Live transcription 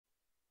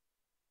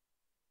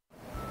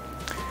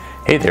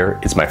Hey there,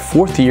 it's my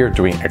 4th year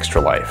doing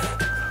Extra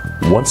Life.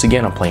 Once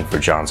again, I'm playing for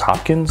Johns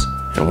Hopkins,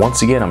 and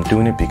once again, I'm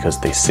doing it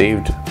because they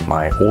saved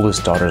my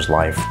oldest daughter's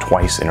life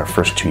twice in her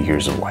first 2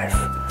 years of life.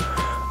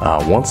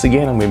 Once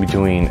again, I'm going to be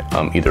doing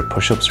either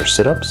push-ups or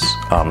sit-ups.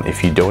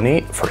 If you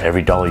donate, for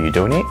every dollar you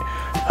donate,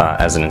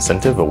 as an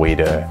incentive, a way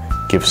to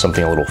give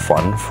something a little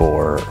fun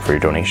for your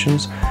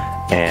donations.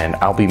 And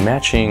I'll be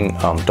matching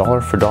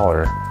dollar for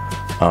dollar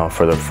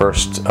for the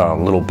first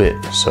little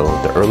bit. So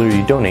the earlier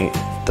you donate,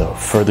 the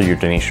further your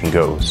donation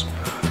goes.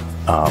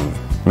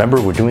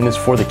 Remember, we're doing this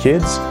for the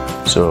kids,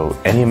 so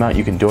any amount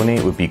you can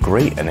donate would be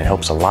great, and it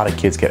helps a lot of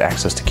kids get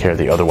access to care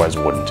they otherwise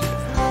wouldn't.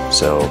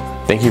 So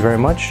thank you very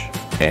much,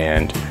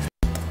 and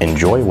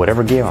enjoy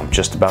whatever game I'm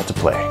just about to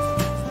play.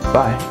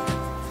 Bye.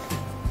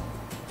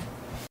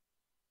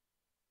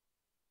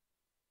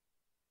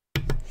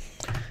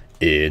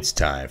 It's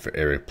time for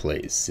Eric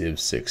Plays Civ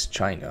 6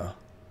 China,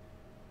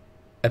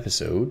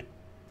 Episode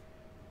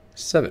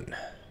 7.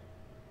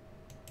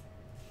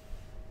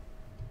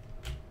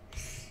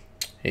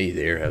 Hey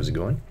there, how's it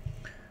going?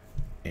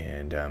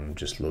 And I'm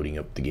just loading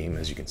up the game,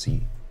 as you can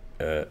see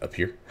up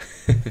here.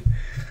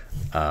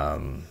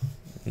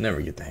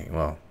 Never get the hang.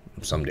 Well,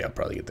 someday I'll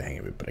probably get the hang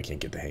of it, but I can't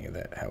get the hang of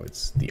that. How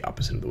it's the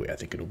opposite of the way I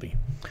think it'll be.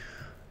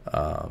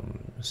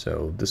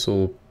 So this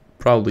will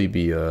probably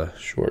be a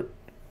short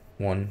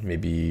one,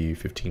 maybe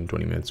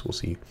 15-20 minutes. We'll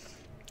see.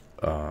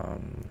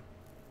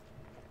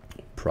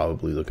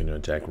 Probably looking to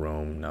attack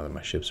Rome now that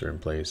my ships are in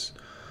place.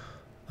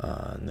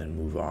 And then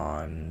move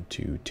on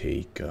to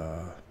take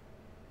the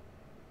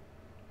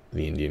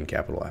Indian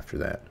capital after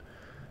that.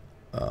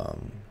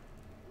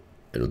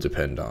 It'll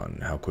depend on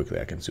how quickly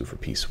I can sue for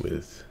peace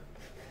with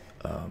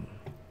the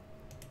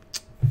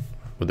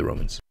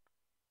Romans.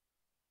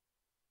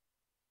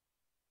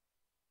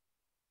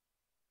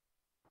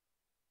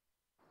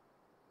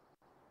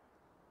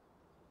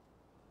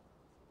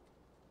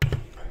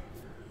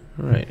 All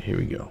right, here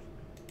we go.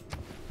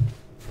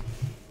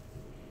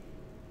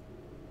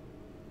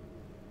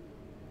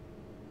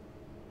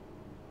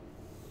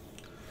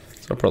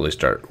 I'll probably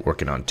start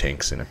working on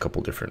tanks in a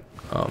couple different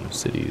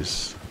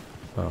cities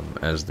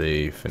as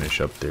they finish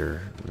up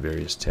their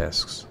various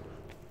tasks.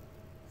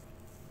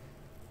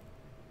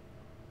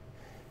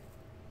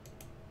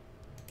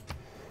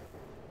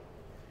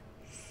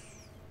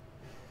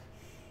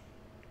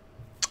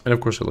 And of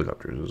course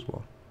helicopters as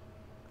well,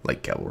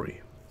 like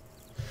cavalry.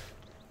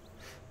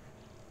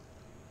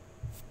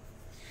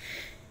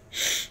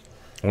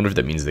 I wonder if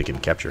that means they can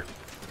capture.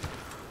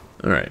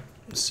 Alright,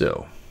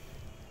 so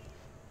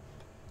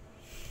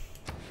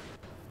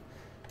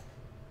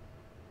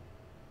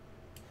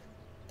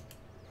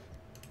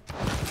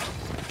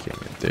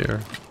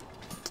there.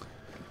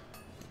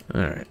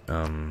 Alright,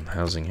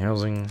 housing.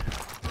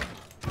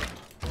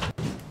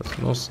 That's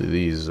mostly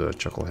these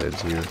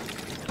chuckleheads here.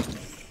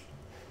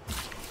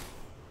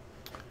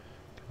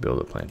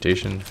 Build a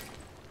plantation.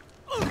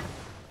 There's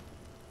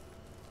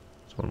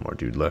one more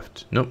dude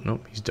left.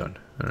 Nope, he's done.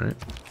 Alright.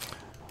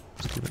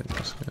 Let's do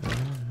this guy.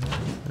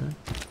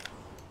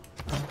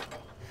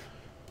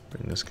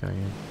 Bring this guy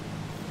in.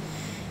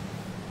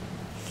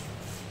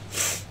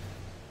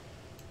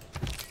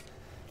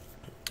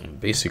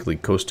 Basically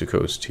coast to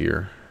coast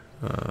here,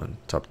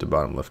 top to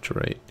bottom, left to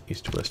right,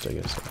 east to west, I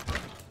guess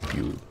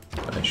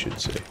I should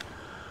say.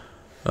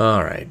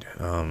 All right.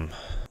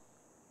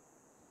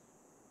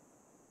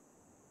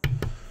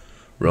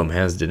 Rome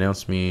has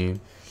denounced me.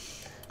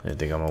 I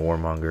think I'm a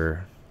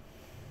warmonger.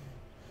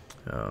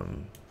 So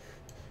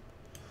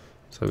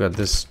I've got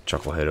this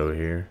chucklehead over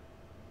here,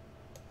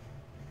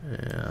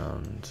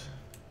 and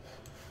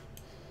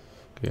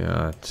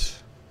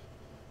got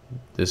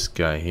this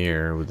guy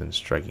here within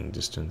striking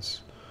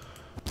distance.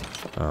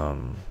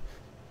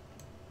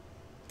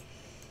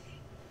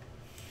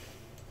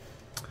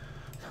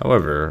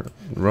 However,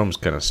 Rome's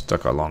kind of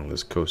stuck along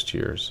this coast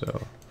here,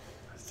 so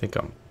I think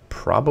I'm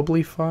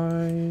probably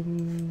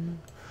fine.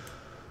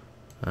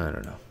 I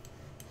don't know.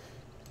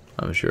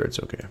 I'm sure it's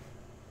okay.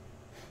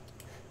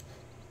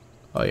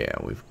 Oh yeah,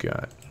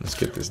 let's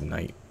get this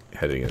knight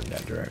heading in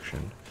that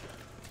direction.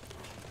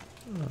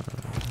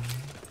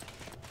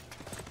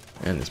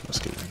 And this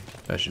musketry.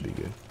 That should be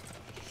good.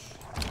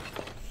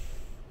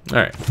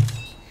 Alright.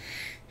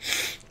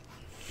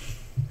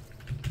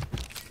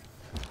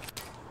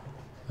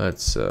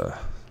 Let's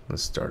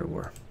start a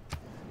war.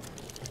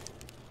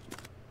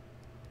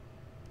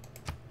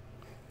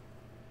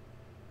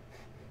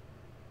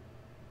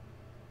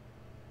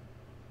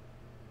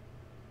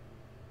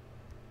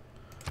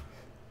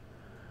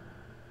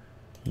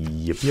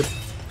 Yep.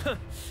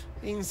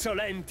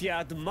 Insolenti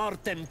ad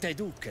mortem te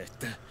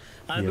ducet.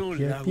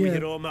 Annulla we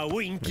Roma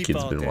winci potest. My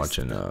kid's been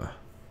watching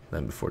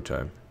Land Before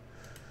Time,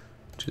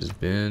 which has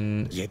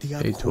been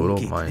a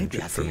total mind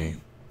trip for me.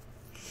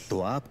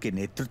 Alright,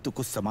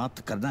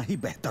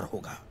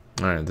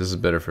 this is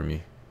better for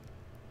me.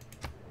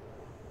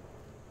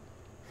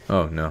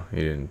 Oh no, he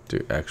didn't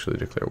actually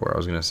declare war. I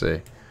was gonna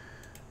say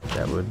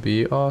that would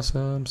be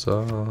awesome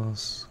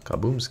sauce.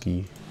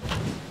 Kaboomski.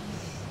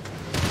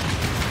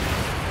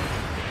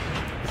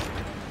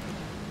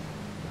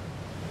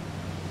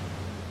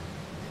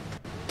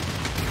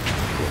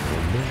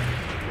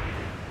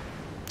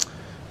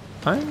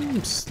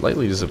 I'm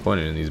slightly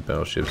disappointed in these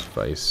battleships,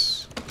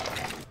 Vice.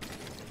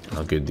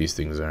 How good these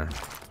things are.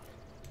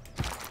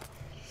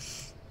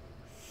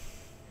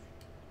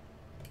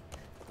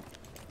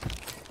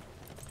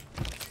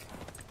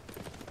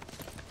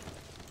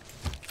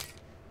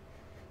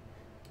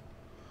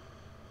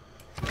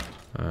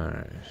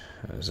 Alright.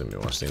 There's gonna be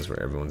one of those things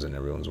where everyone's in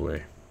everyone's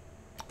way.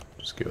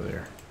 Just go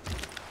there.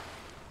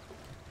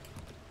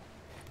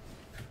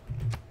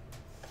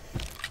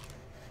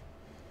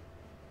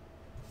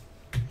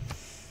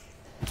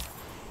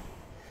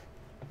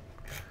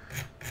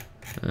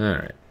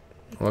 Alright.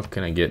 What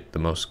can I get the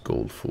most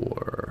gold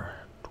for?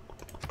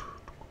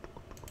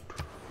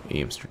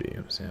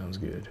 Amsterdam sounds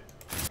good.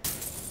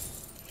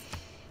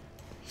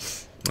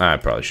 I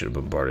probably should have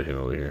bombarded him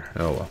over here.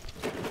 Oh well.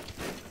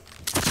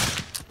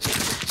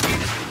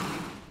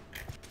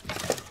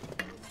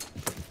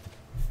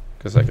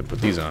 Guess I could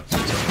put these on.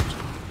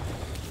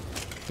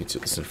 Need to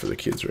listen for the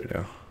kids right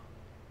now.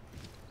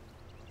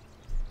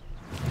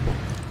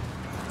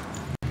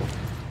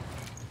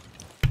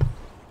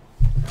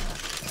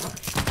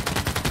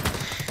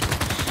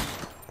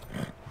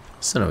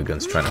 Son of a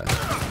gun's trying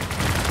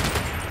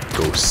to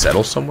go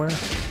settle somewhere.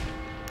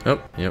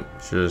 Oh, yep.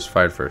 Should have just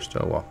fired first.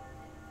 Oh well.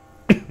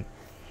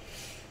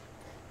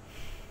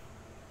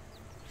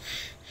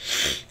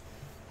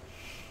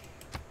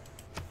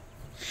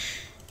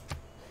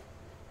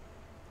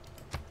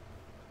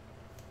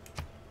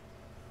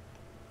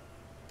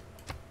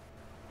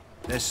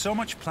 There's so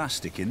much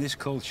plastic in this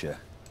culture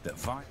that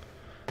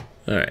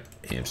Alright,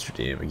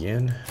 Amsterdam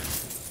again.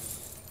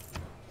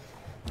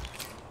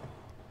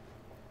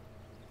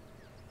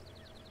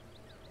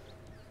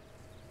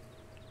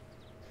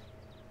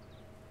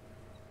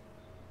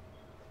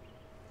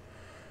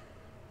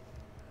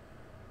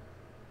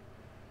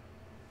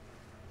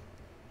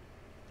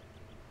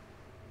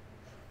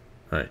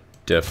 Alright,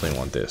 definitely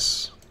want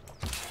this.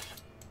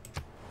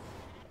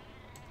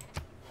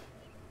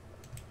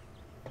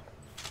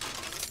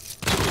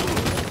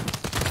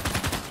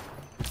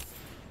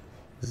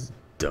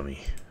 Dummy.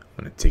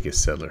 I'm gonna take his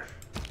settler.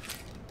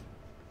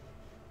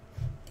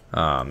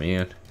 Ah,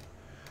 man.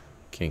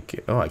 Can't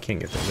get. Oh, I can't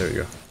get that. There we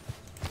go.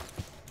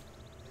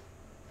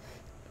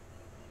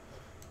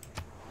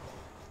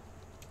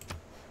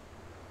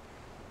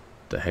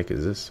 The heck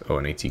is this? Oh,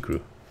 an AT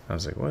crew. I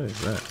was like, what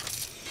is that?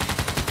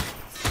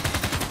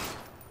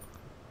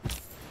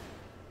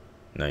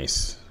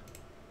 Nice.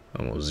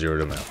 Almost zeroed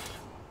him out.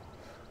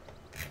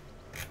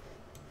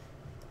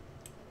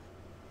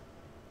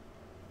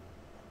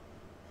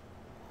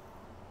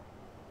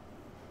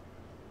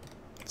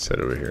 Let's head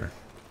over here.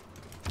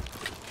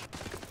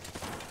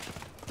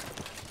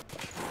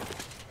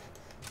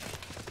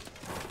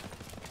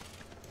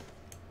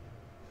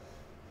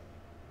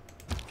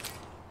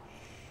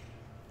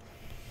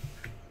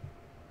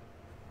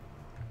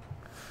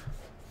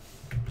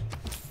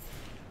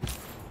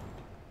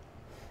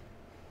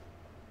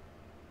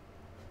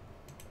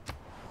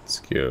 Let's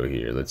go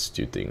here. Let's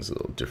do things a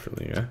little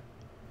differently, yeah?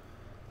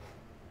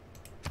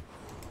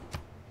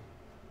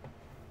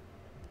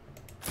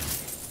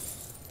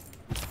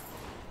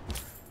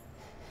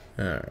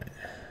 Alright.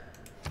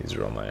 These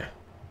are all my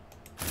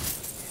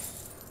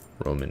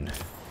Roman.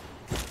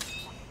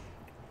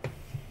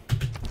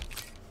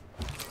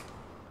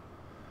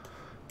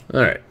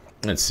 Alright,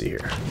 let's see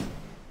here.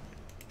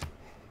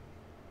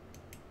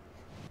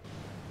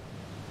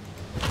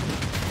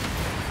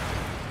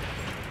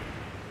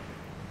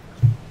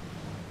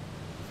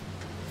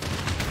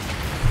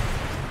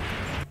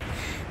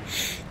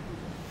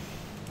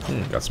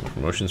 Got some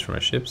promotions for my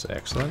ships,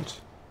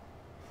 excellent.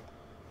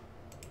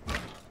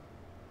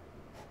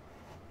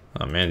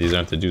 Oh man, these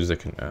aren't the dudes that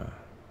can,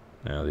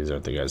 no, these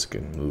aren't the guys that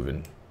can move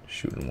and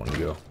shoot in one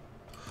go.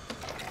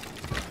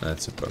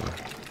 That's a bummer.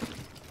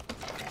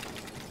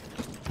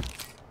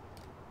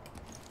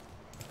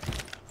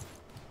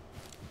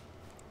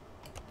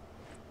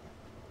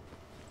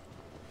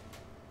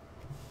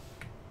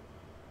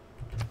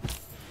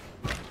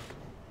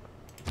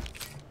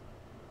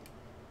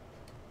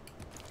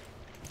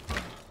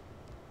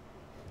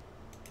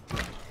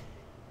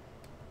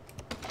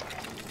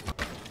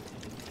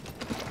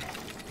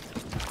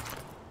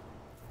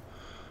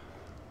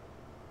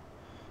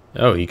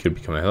 Oh, he could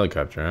become a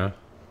helicopter, huh?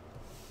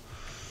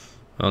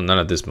 Well, not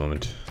at this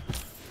moment.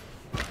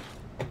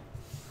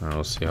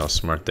 We'll see how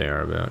smart they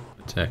are about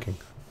attacking.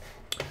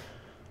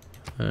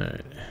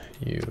 Alright,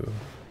 you.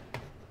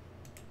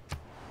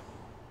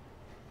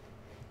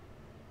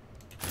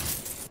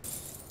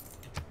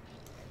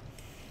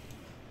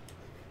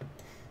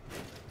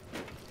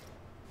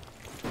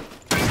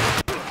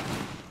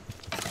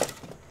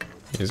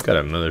 He's got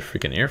another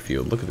freaking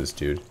airfield. Look at this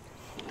dude.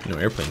 No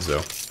airplanes,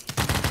 though.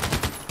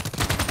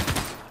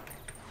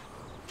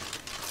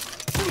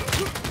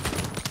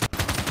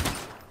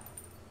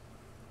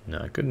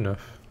 Not good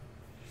enough.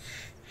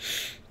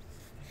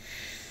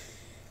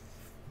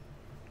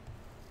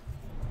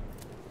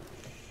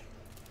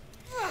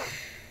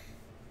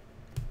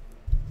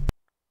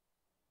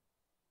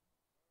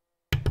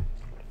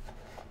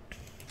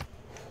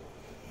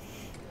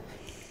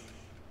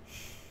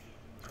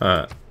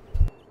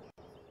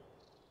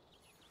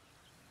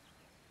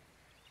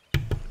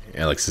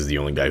 Alex is the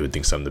only guy who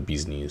thinks I'm the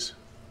bee's knees.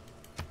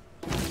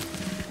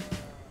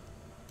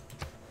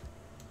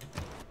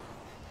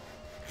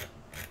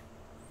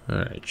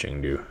 Alright,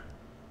 Chengdu.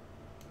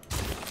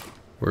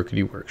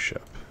 Workity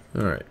workshop.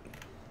 Alright.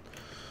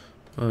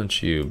 Why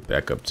don't you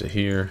back up to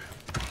here?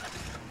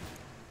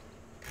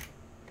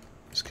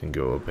 This can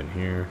go up in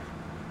here.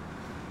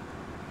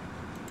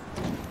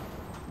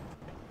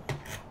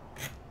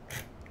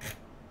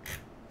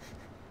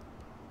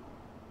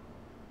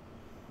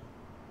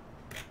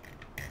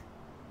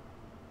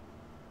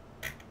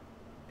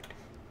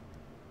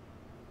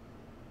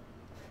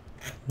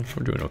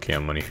 We're doing okay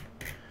on money.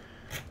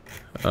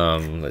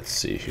 Let's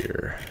see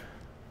here.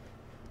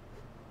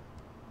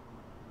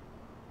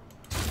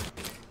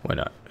 Why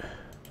not?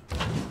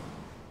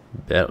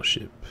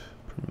 Battleship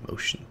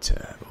promotion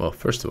tab. Well,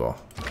 first of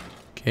all,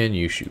 can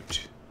you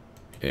shoot?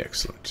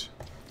 Excellent.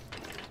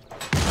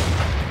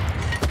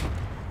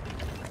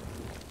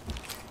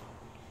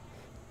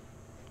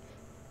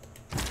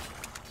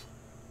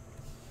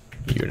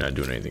 You're not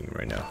doing anything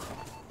right now.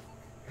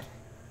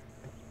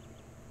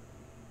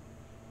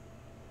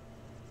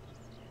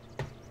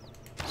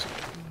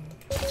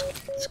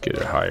 Let's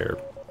get a higher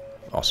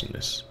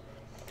awesomeness.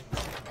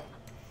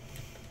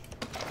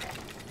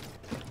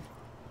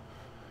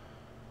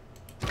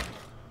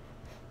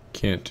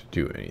 Can't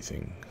do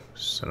anything,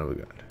 son of a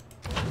gun.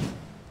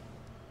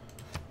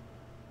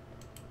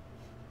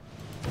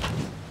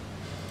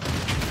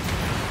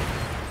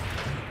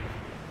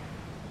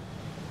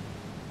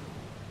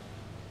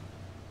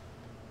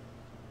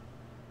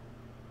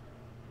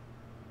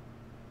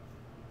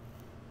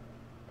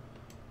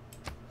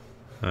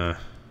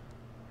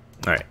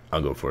 Alright,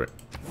 I'll go for it.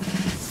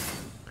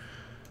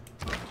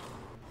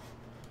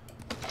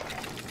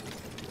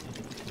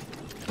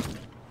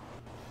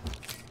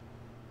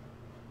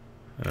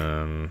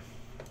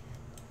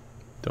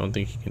 Don't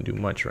think he can do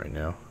much right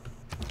now.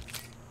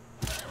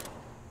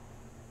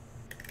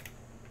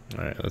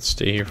 Alright, let's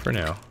stay here for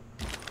now.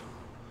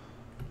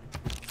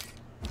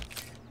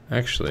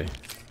 Actually,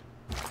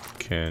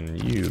 can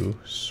you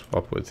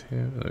swap with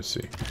him? Let's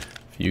see.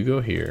 If you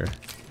go here,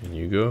 and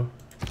you go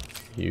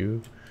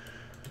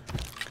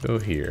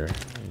here,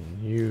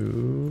 and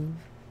you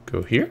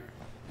go here?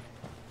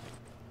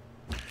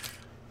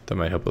 That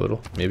might help a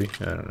little, maybe?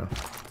 I don't know.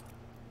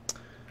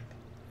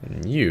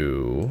 And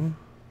you...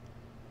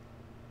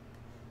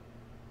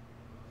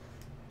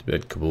 Too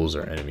bad Kabul's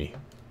our enemy.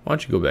 Why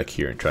don't you go back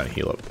here and try and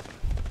heal up?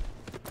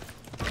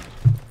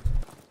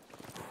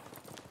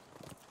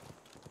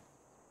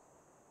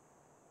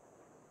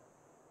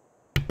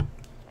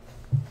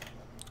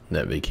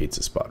 That vacates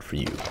a spot for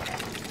you.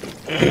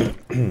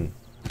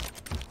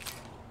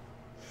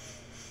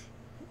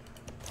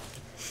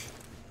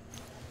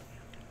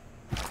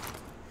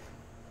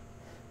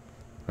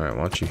 Alright,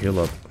 why don't you heal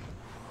up?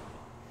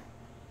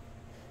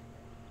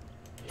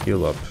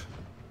 Heal up.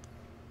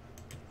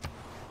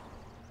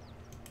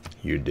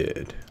 You're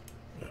dead.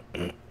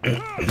 And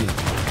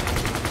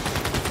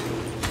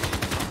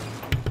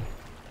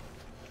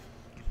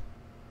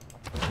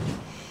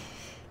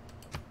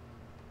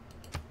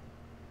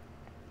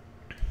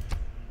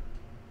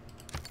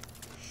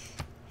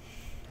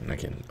I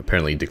can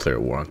apparently declare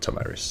war on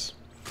Submarines.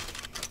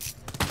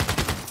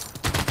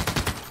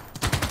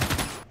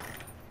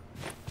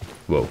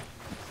 Whoa.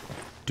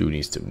 Dude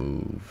needs to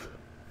move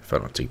if I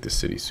don't take this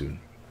city soon.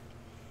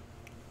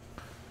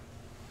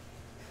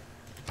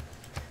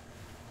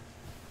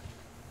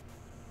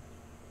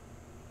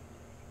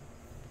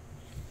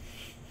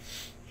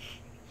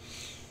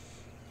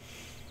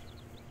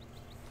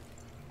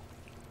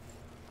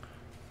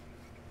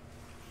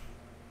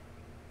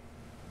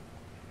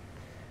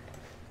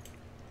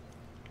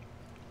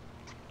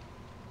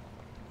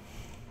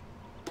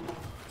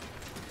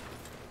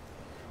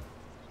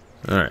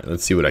 Alright,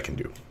 let's see what I can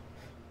do.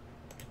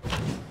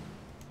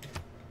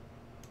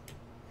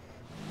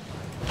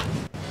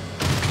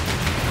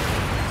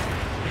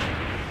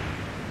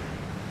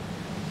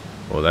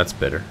 Well, that's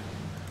better.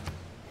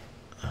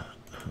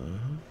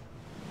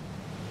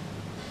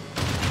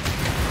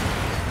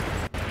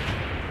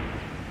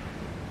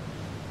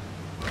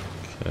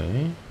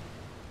 Okay.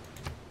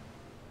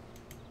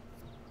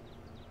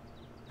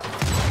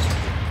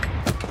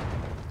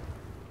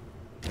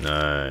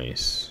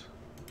 Nice.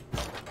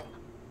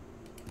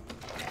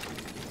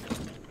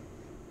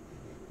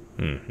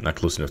 Not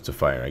close enough to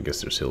fire. I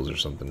guess there's hills or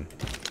something.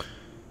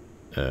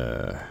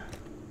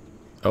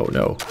 Oh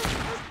no.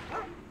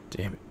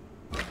 Damn it.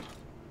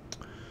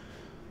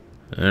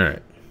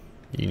 Alright.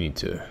 You need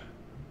to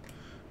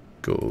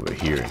go over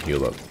here and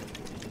heal up.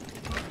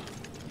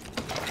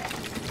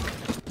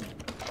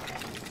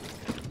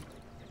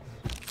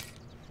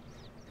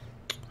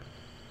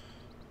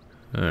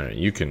 Alright,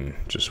 you can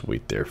just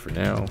wait there for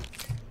now.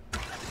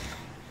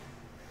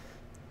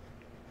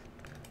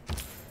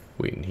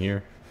 Wait in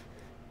here.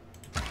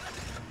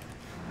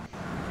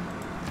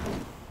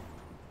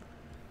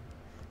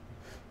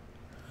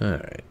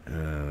 Alright,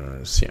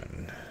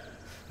 Xian.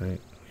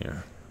 Right?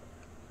 Yeah.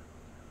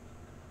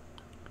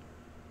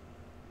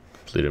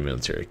 Toledo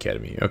Military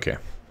Academy. Okay.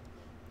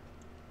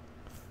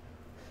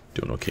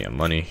 Doing okay on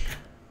money.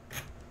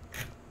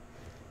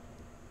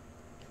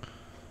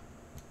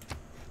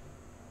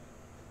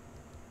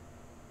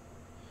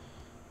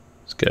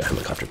 Let's get a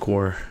helicopter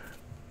corps.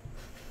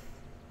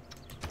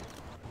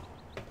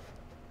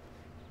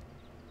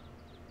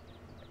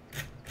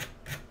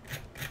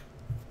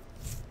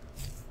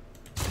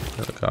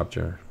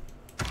 Helicopter.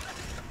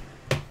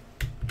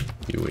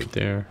 You wait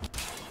there.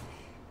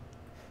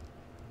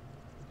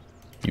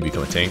 You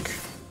become a tank.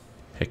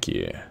 Heck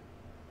yeah.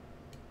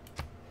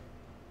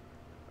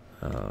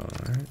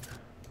 Alright.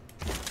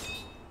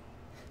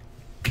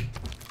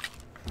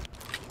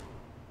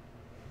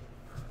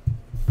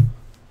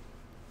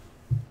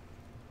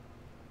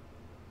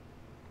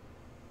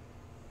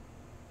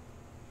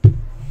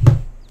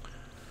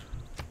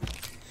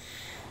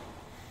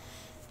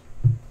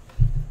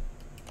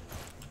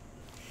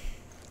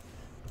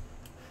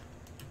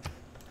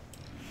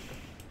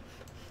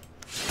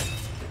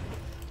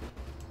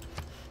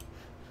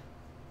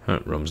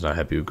 Rome's not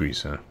happy with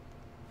Greece, huh?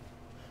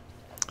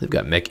 They've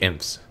got mech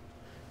imps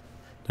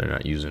they're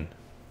not using.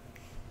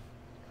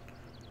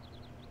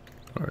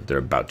 Or they're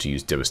about to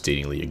use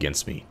devastatingly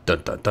against me.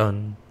 Dun dun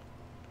dun.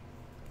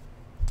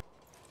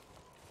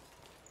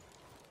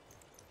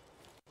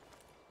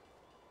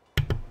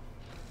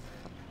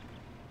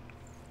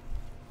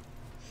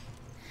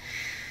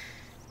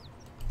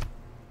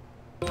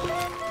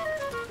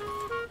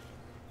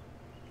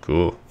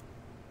 Cool.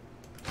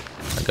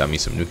 I got me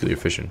some nuclear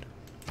fission.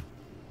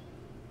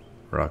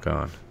 Rock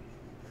on.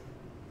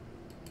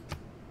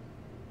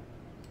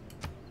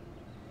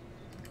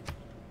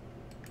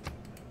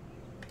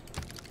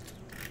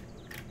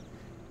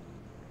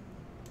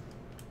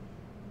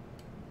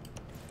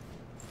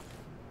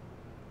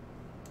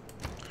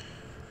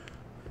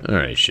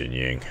 Alright,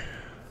 Shenyang.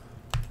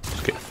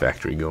 Let's get a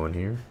factory going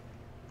here.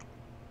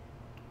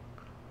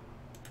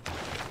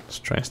 Let's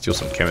try and steal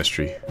some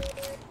chemistry.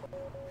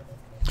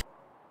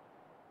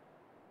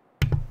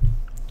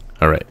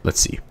 Alright, let's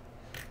see.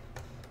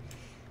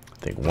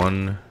 I think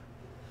one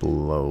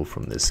blow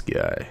from this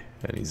guy,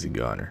 and he's a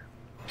goner.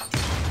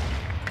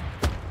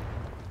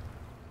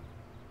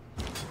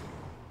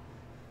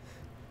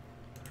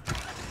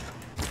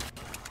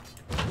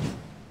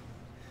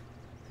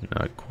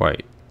 Not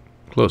quite.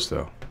 Close,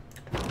 though.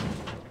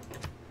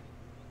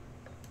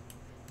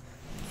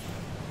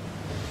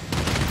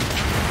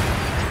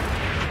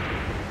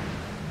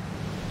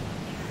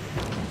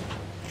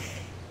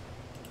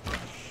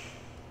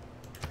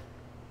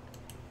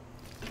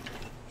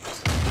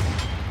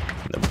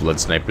 Blood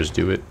snipers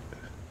do it.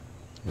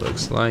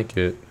 Looks like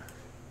it.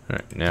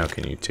 Alright, now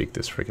can you take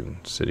this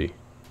freaking city?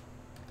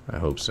 I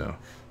hope so.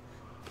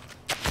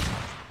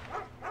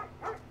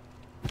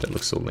 That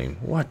looks so lame.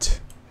 What?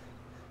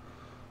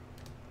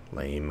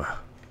 Lame.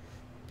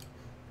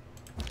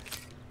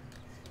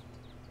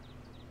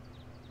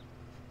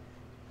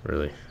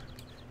 Really?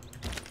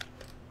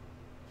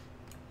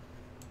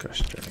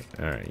 Gosh darn it.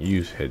 Alright,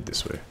 you head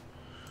this way.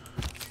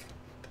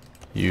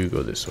 You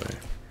go this way.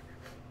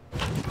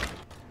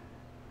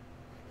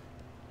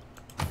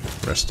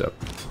 Rest up.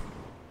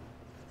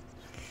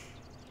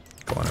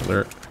 Go on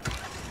alert.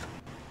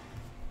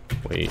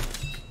 Wait.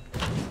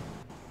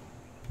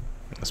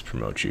 Let's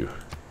promote you.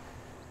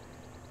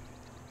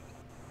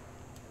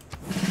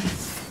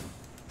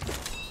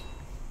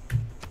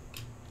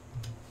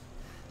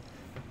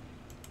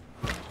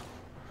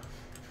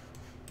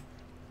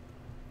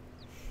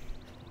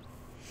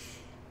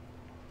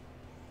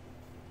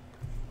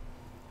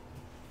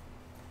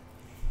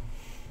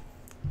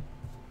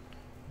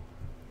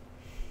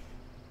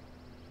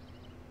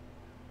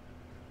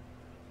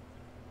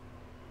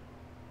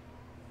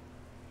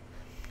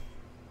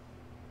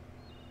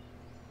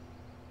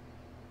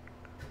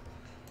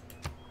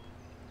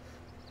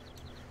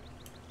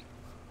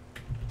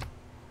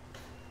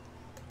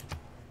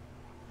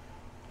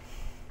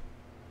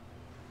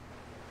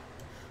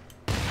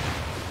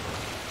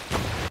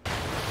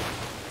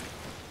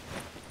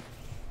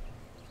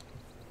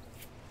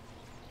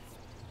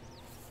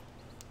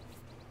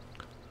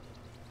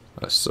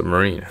 A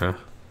submarine, huh?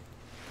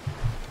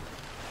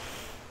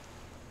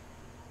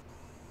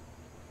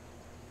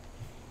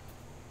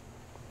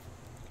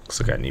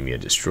 Looks like I need me a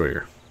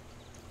destroyer.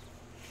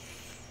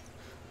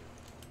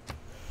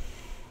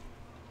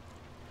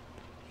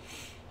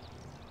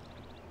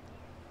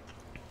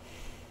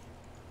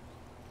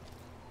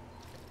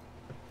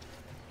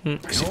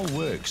 It all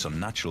works on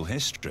natural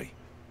history.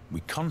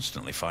 We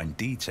constantly find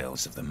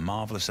details of the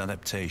marvelous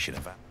adaptation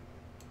of...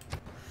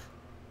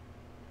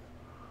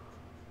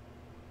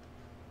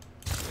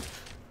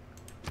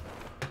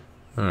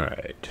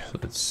 Alright,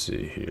 let's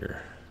see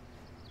here.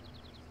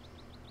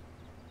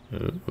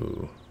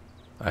 Ooh,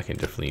 I can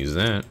definitely use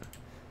that.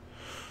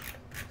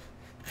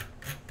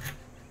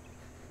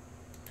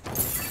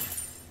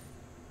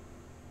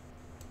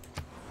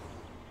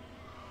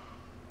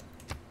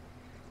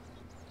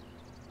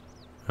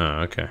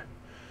 Oh, okay.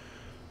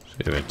 So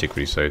you have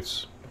antiquity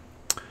sites.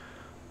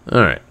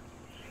 Alright.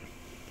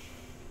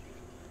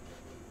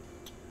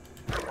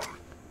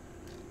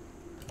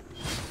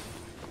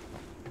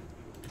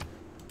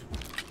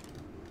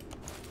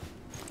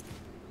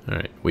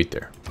 Alright, wait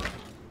there.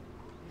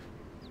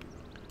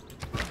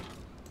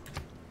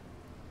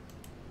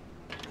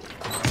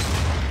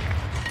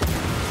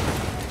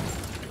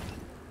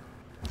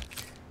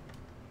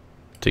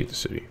 Take the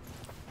city.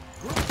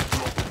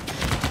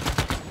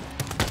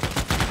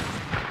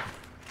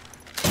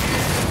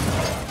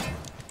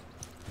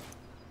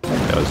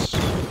 That was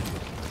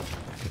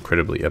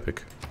incredibly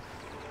epic.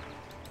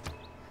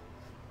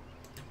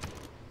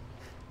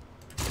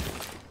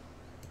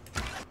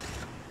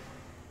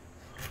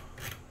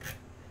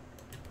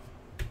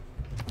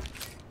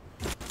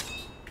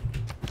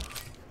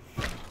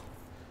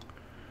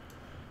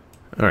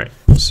 Alright,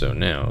 so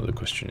now the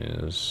question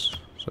is,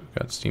 so I've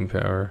got steam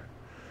power.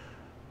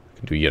 I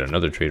can do yet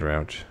another trade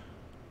route.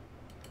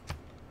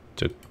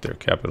 Took their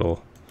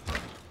capital.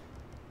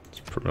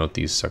 Let's promote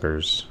these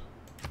suckers.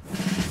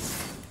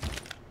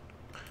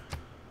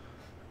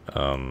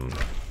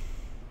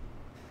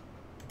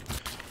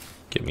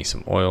 Get me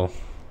some oil.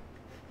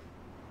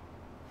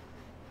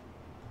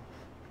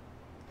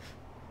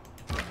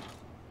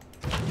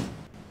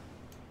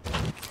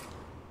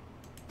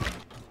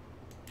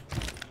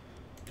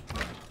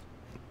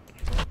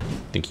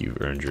 Think you've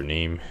earned your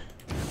name.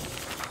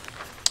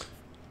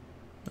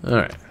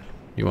 Alright.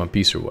 You want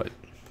peace or what?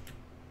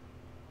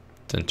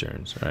 10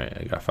 turns. Alright,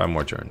 I got 5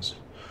 more turns.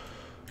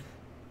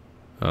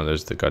 Oh,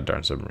 there's the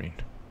goddamn submarine.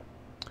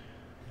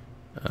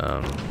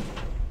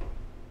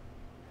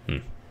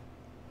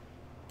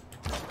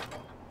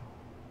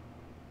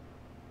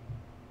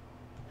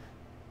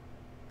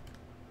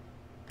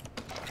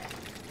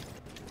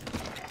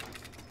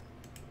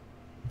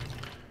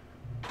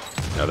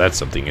 Now that's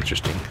something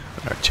interesting.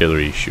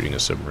 Artillery shooting a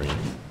submarine.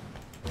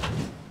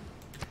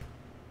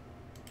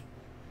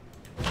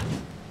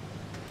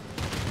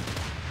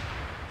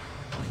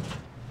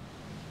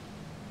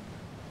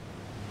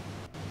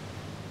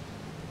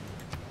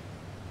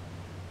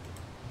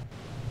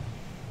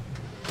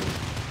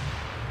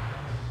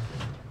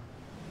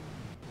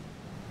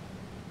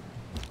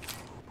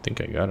 I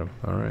think I got him.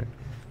 All right.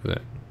 Look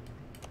at that.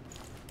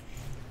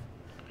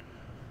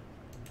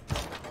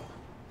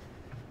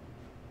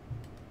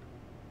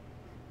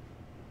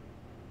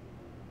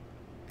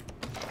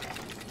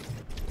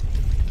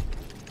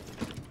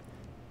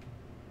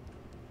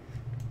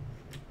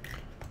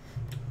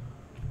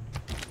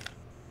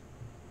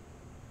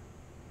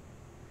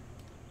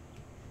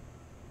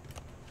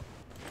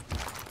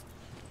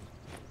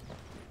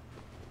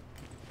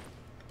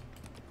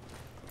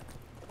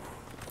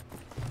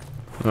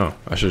 Oh,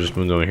 I should have just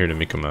moved over here to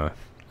make him a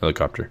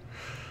helicopter.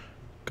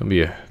 Come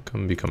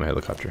become a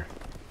helicopter.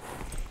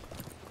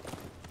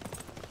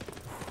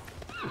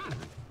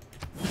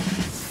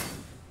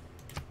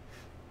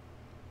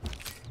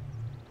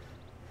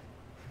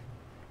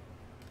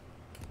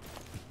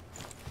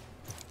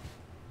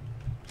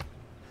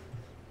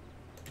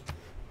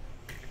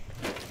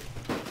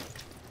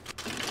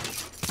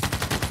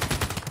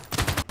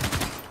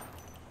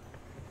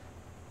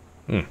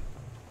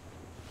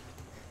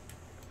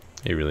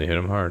 He really hit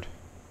him hard.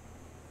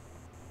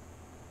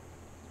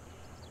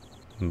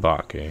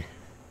 Mbake.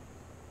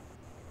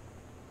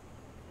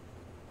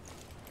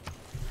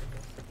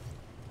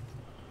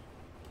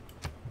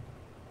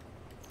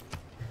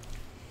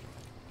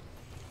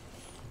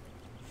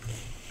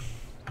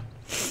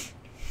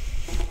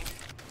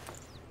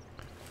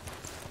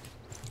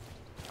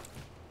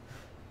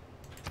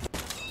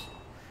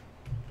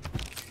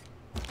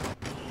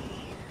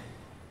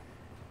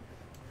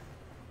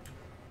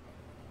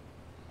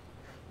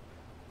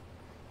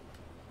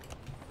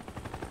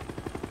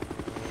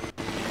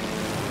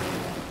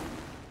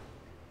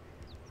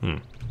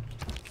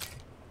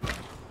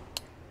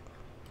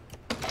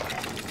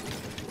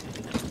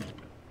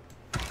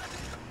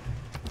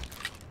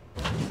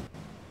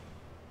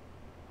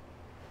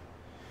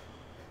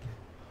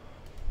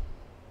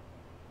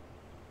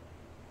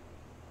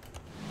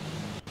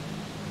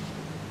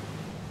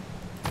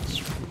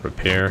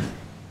 Repair.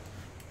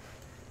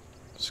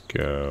 Let's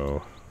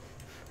go.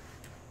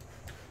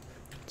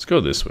 Let's go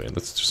this way.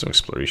 Let's do some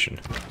exploration.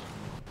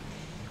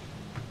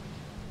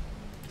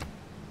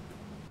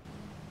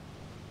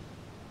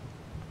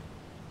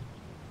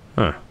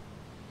 Huh.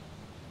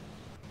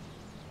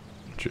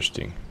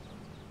 Interesting.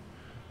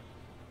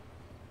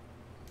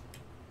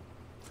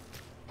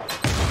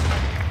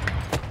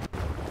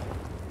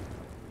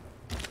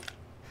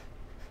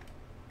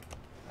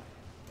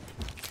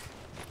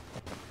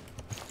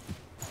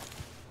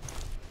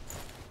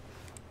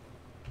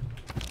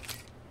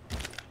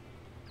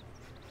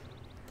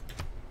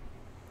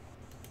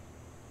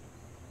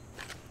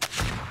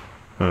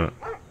 Huh.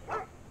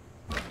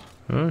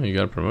 Oh, you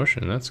got a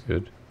promotion. That's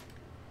good.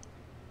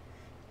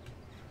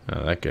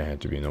 Oh, that guy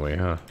had to be in the way,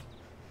 huh?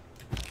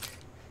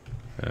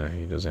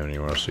 He doesn't have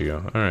anywhere else to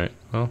go. Alright,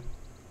 well,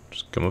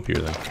 just come up here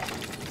then.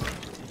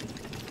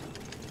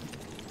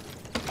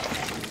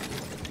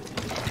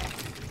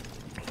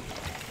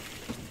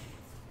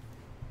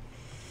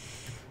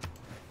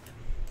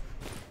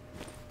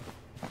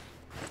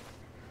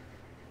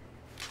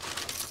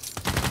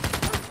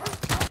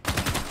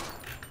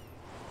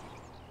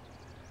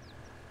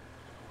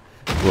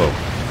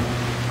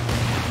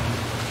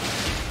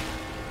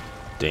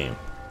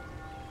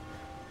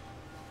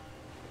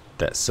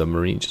 That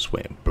submarine just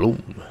went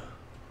boom.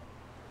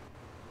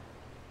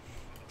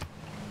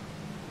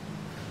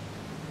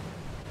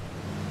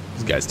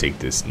 These guys take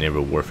this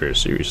naval warfare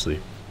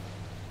seriously.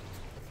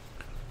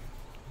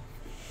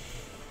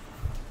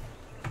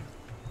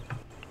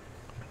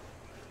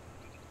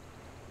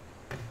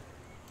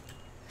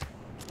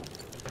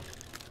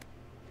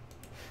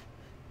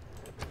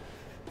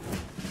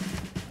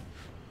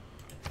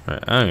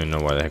 Alright, I don't even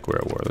know why the heck we're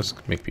at war. Let's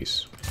make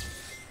peace.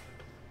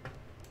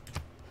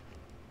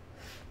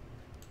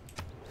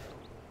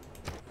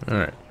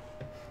 Alright.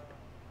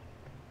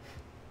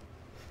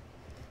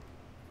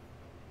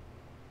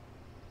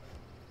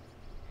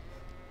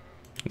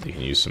 You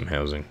can use some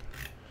housing.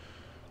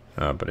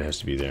 But it has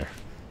to be there.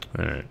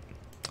 Alright.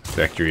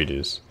 Factory it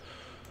is.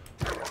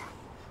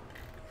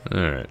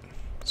 Alright.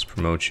 Let's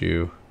promote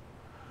you.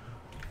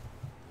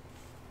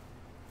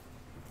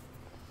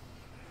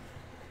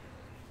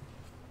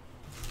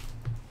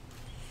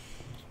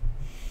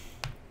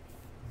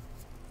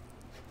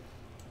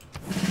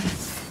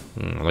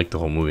 I like the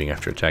whole moving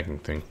after attacking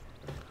thing.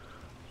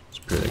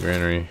 Spare the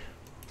granary.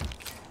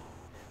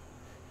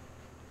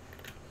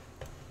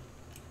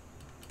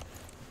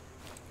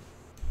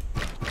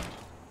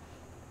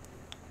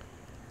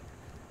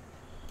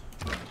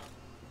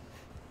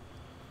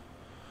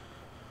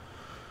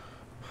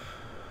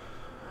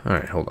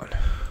 Alright, hold on.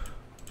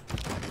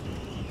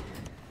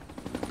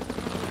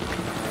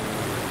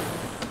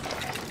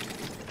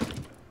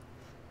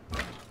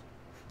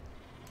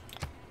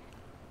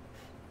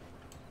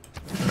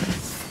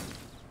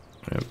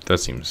 Yep, that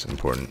seems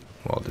important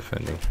while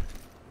defending.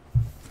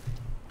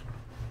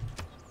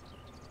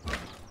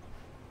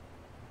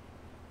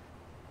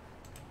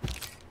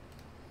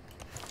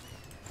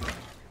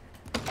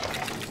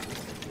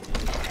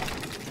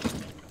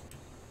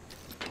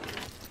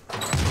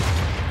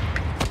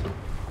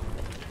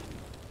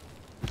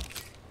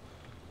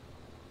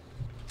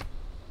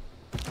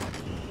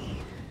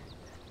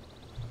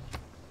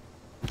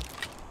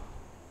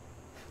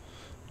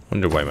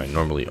 Wonder why my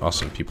normally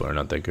awesome people are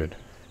not that good.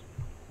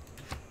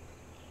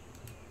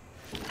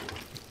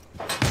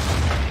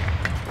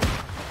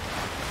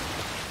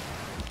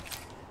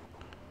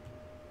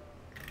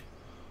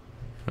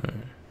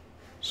 Alright,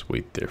 just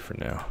wait there for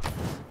now.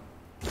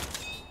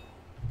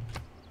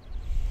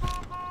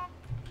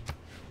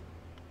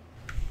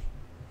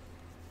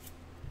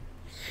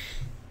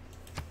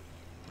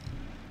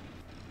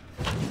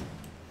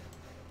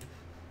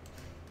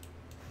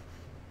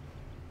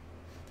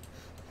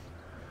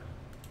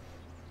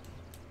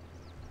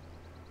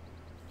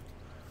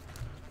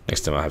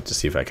 Next time I'll have to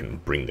see if I can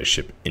bring the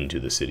ship into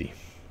the city.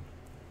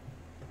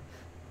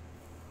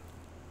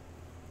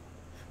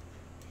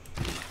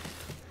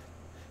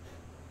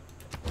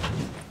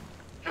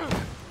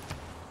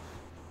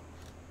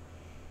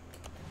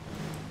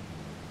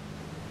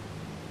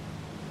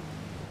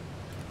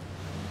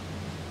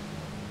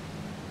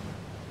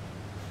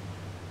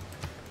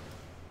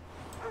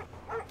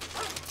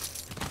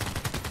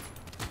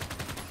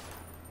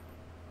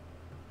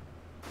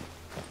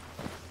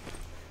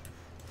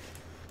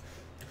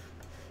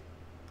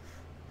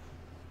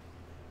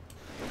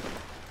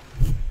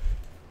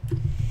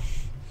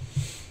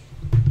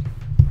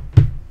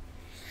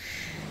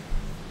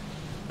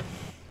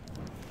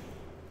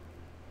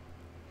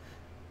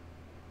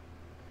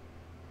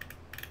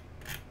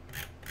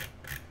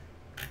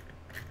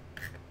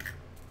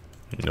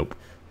 Nope.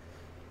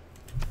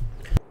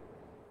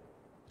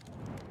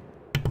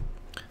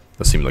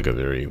 That seemed like a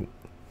very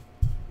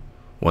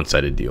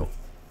one-sided deal.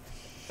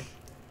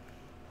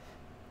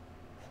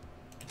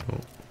 Oh.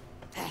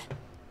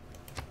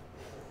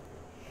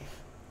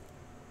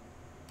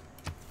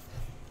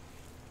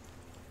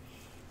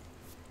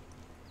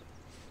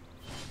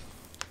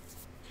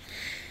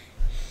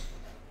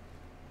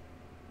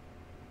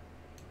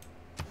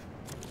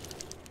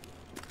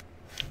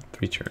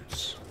 3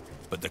 turns.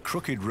 But the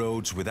crooked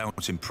roads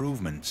without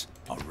improvements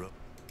are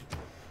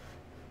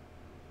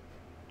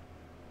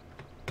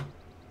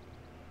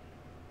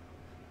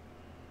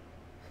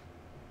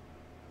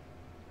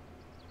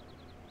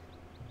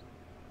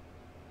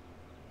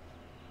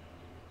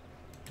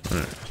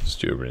Alright, let's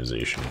do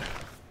urbanization.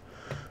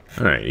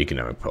 Alright,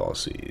 economic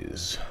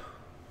policies.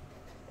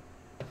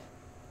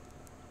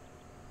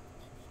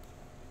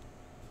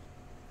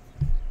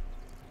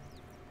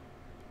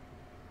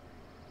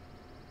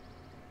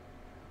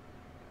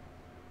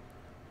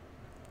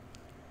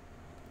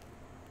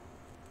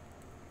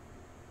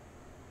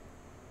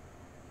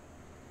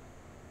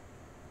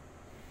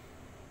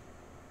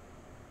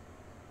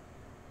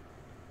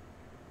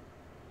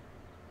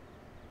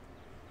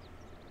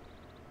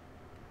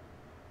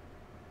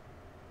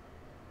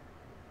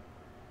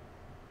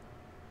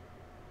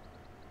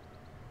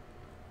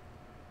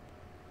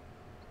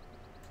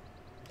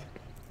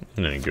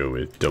 I'm gonna go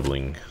with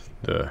doubling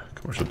the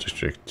commercial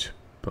district.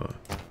 But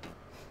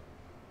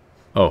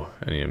oh,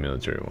 I need a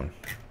military one.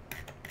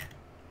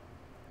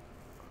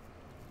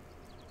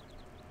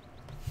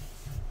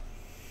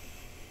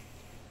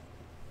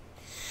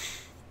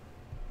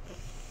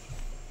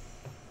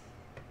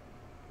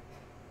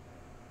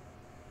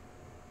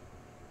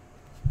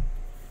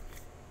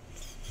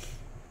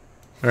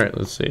 Alright,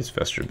 let's say it's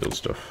faster to build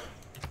stuff.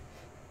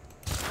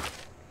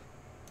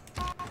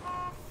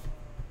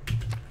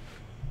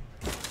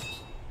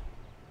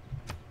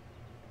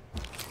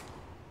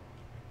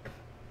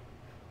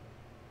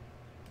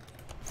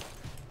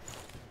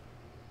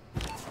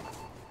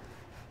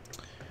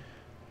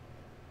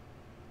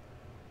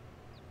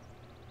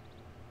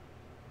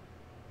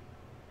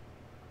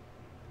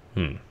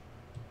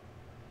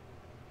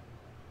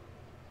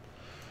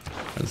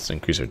 Let's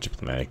increase our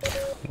diplomatic,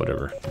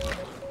 whatever.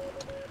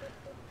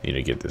 Need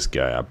to get this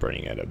guy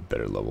operating at a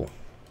better level.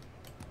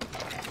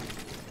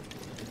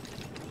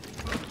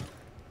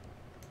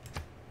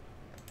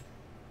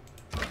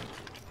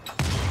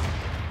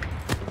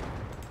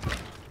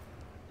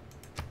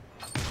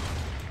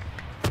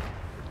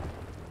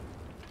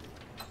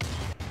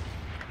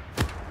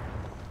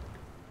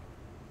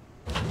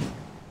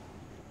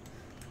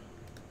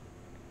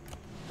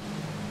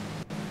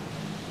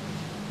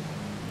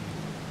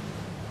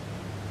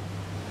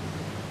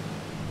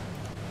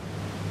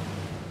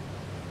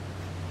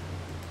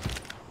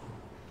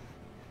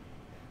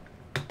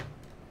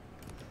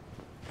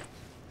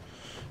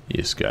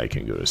 This guy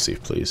can go to a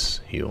safe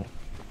place, heal.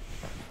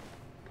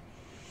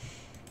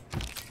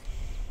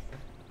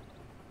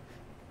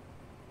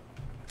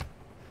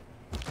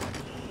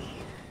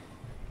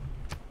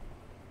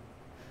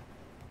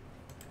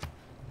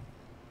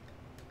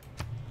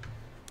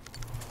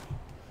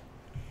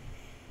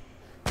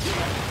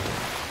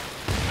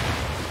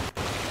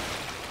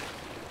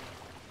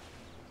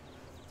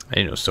 I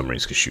didn't know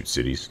submarines could shoot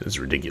cities. That's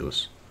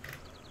ridiculous.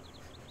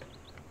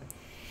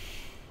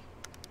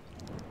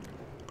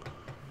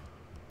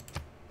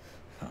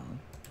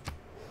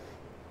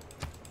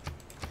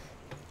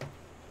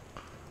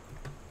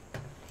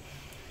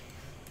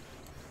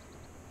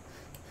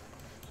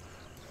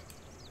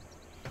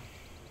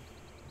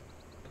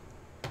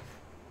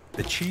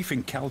 The chief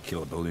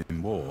incalculable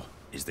in war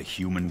is the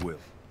human will.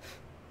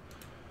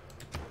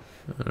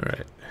 All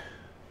right.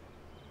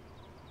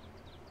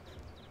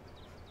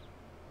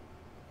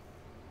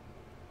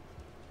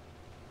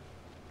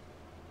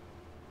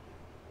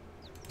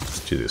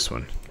 Let's do this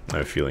one. I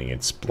have a feeling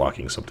it's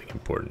blocking something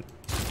important.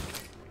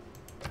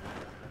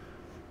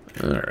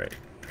 All right.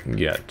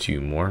 Got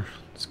two more.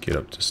 Let's get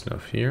up to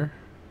snuff here.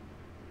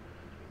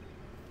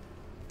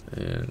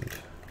 And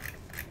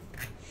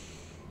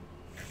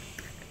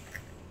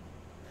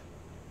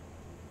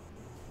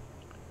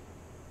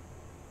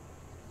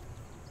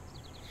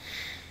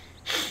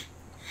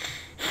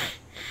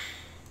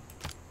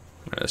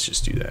let's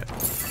just do that.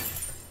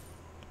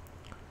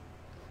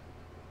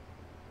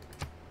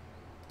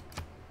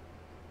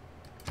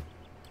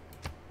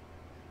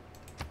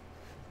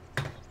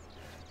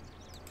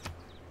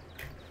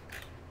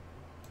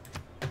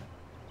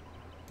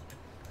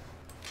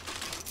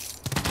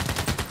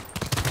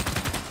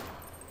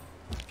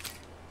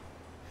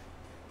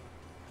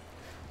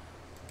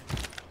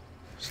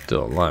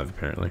 Still alive,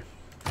 apparently.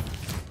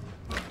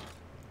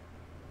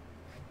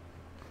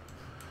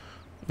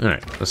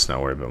 Alright, let's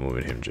not worry about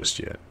moving him just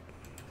yet.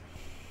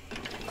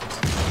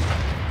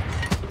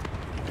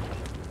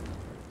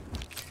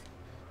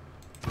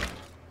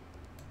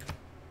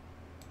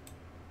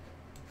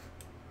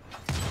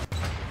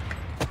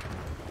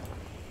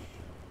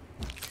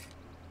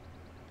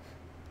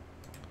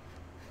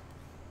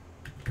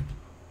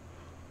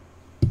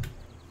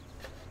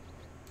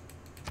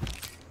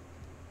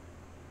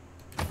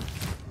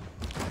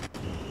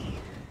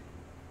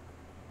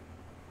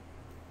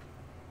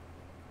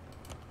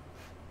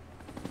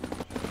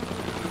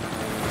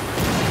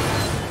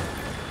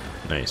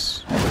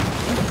 Nice.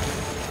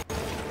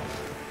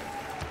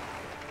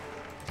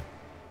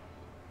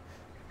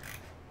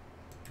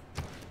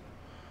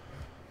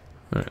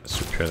 Alright,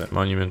 let's repair that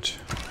monument.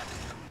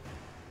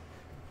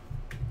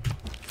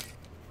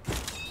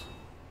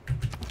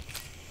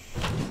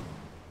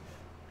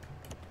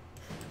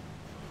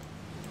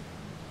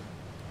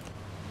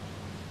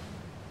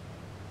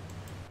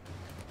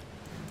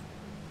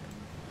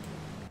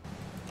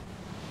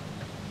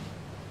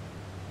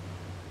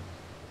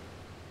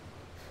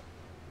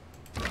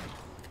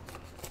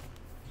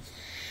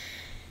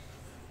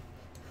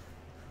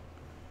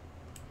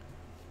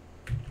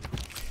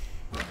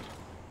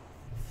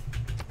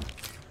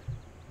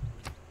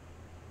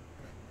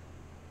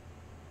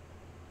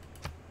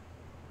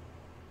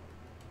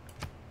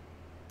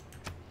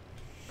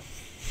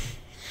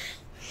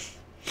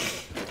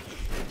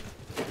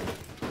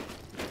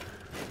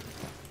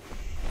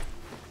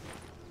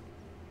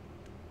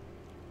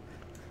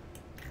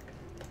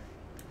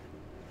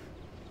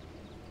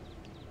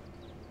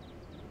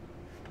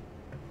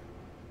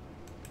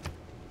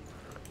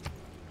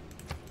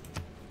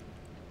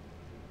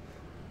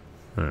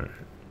 Alright.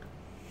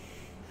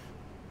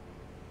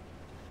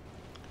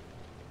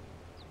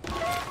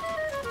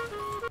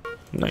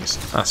 Nice.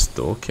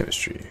 Still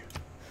chemistry.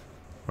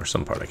 Or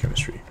some part of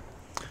chemistry.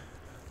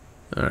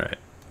 Alright.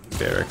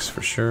 Barracks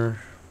for sure.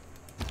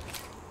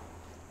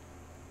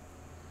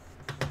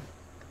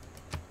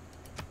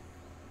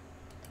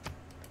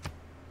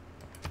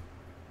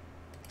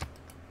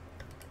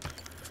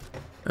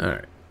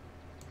 Alright.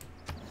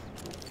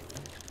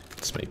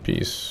 Let's make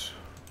peace.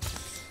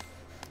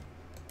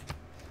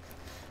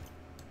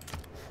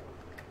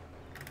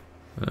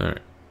 Alright.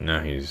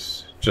 Now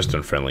he's just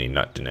unfriendly,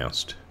 not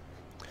denounced.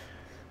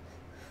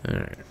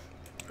 Alright.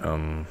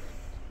 I'll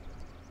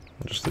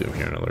just leave him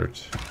here in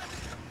alert.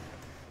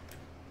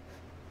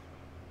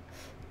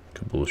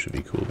 Kabul should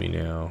be cool with me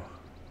now.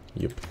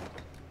 Yep.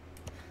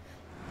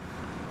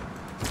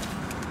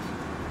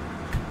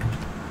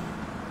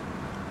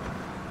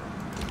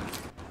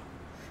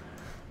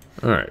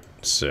 Alright,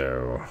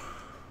 so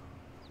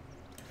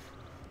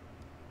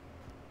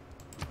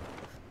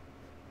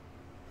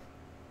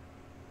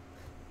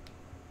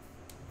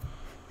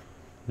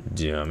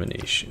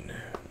domination.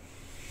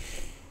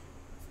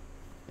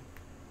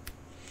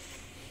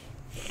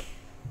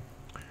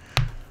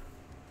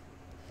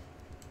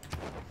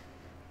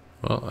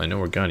 Well, I know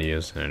where Gandhi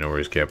is, and I know where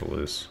his capital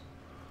is.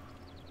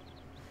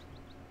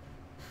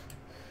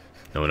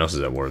 No one else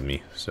is at war with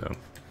me, so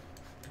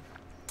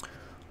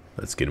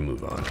let's get a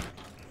move on.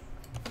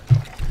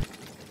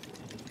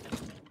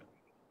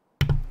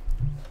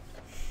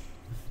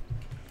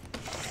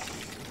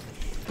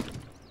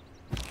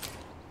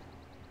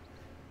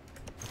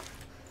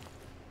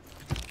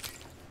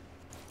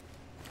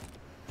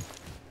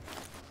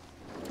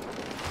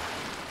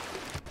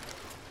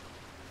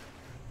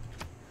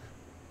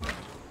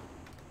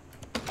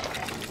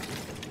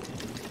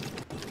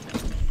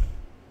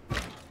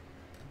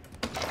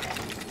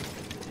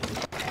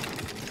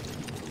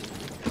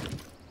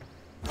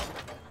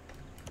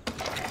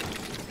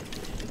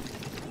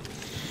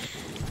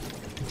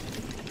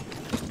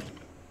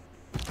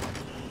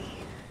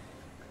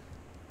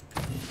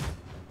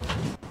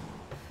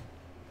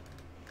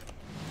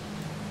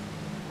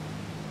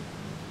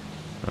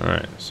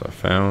 Alright, so I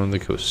found the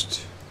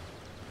coast.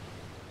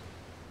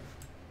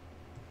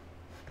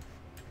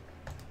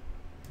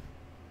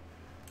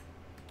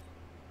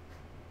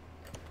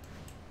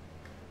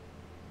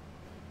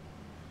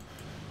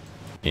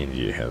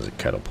 India has a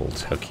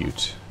catapult, how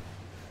cute.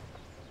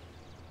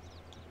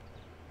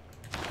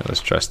 Now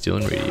let's try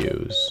stealing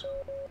radios.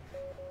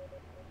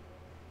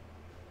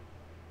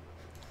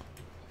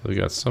 We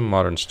got some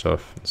modern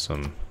stuff and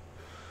some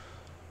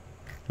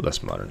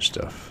less modern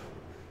stuff.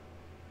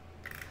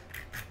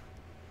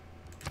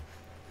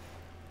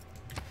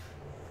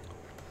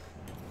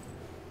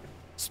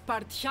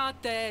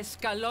 Σπαρτιάτες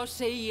καλώς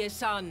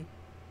είεσαν.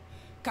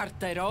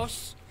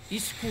 Καρτερός,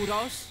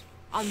 ισκουρός,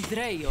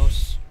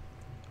 Ανδρέιος.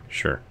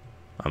 Sure.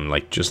 I'm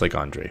like just like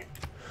Andre.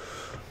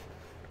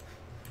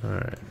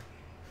 Alright.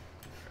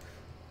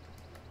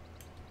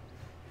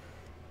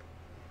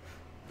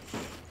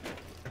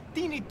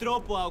 Τι είναι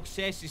τρόπο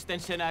αοξέσεις τεν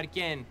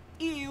σεναρκέν,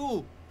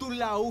 Ιού, του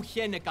λαού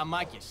χένε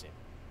καμάκεσαι.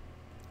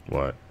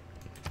 What?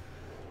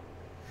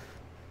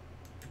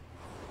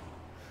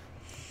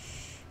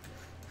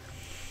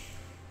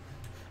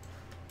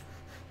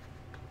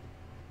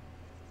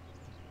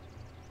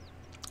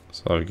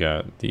 So I've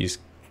got these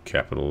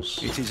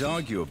capitals. It is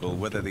arguable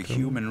whether the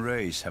human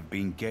race have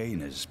been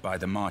gainers by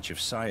the march of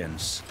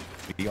science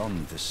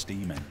beyond the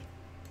steaming.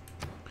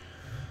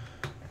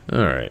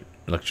 Alright.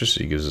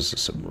 Electricity gives us a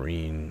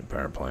submarine,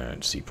 power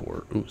plant,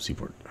 seaport. Ooh,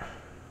 seaport.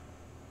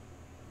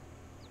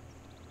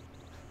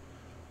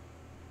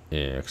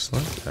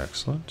 Excellent,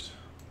 excellent.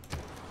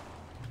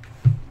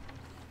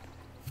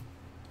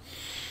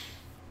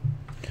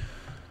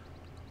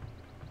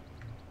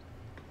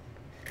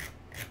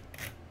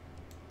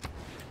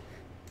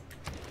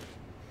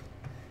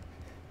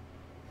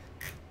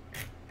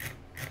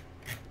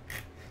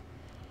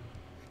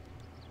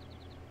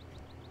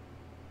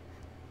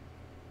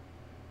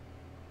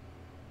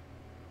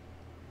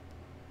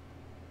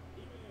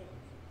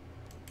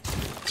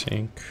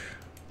 Tank.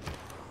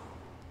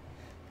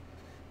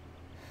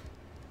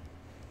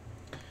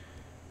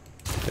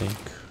 Tank.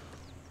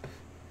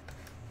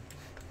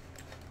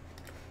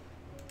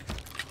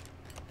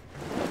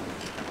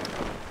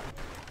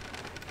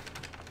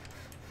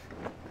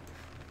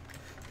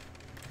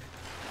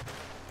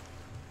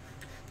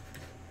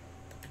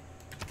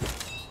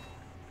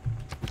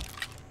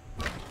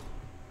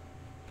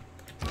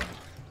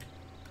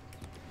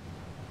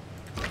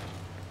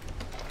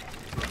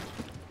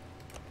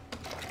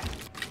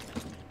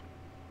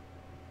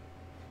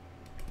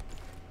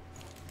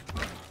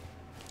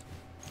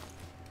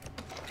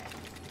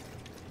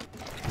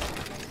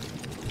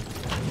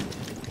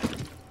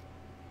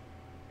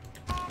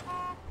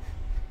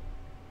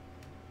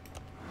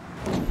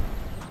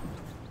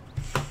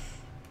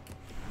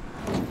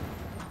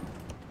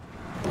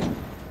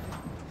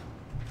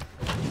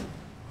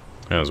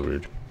 That was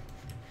weird.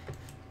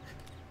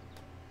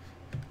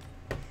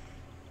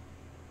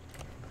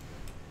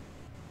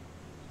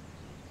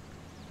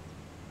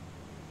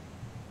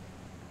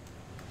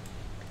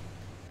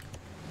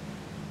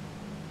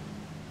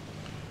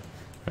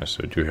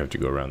 So I do have to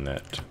go around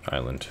that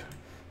island.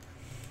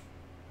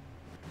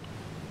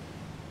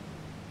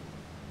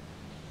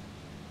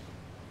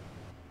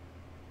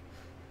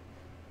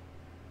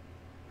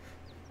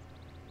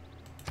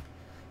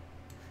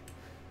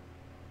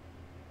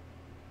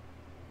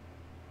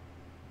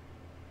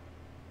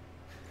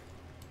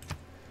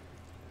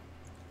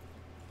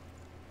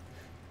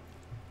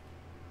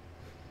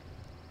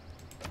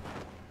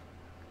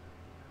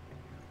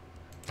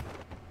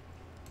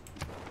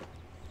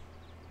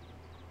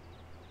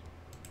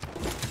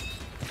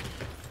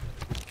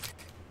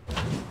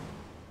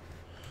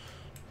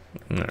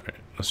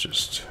 let's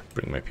just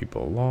bring my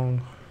people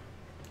along.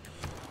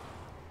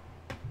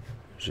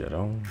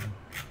 Jerome.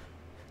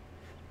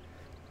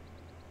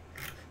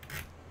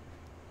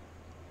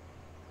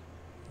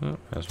 Oh,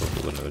 as well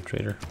build another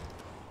trader.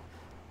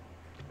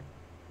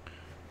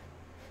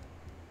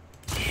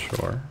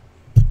 Sure.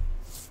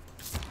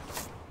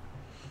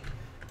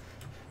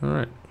 All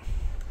right.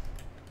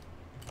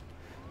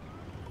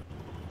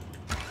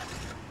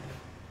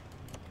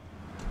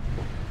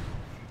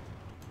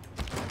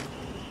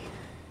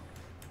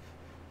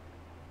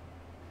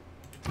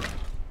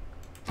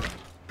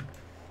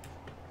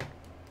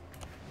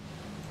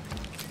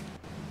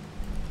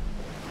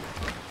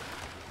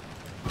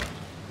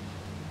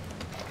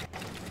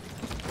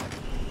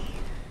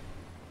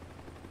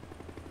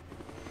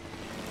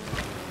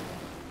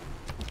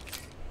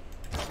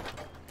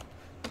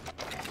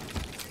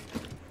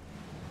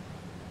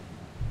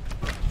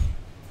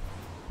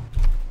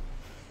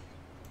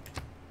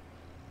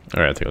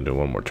 Alright, I think I'll do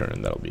one more turn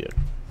and that'll be it.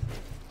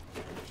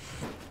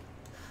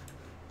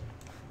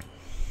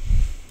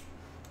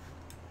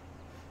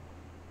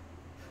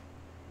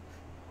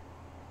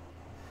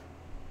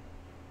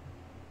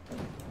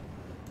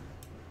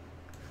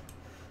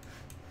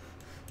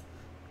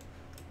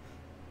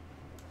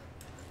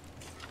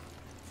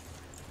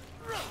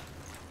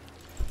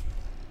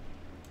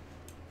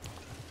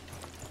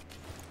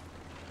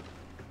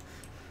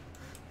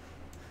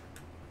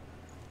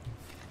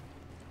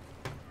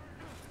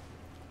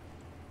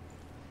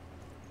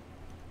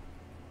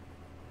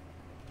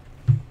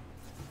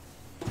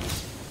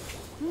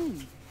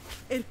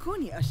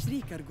 إركوني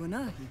أشريك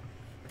أرجوناهي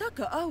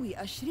تاكا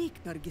أوي أشريك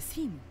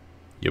برجسيم.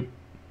 Yep,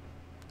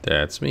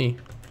 that's me.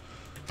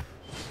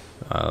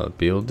 I'll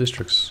build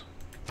districts.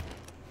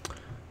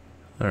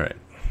 Alright.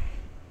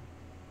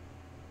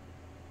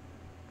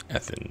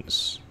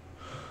 Athens.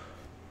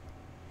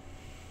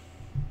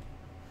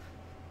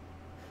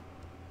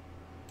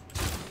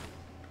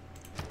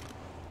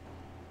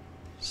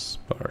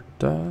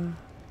 Sparta.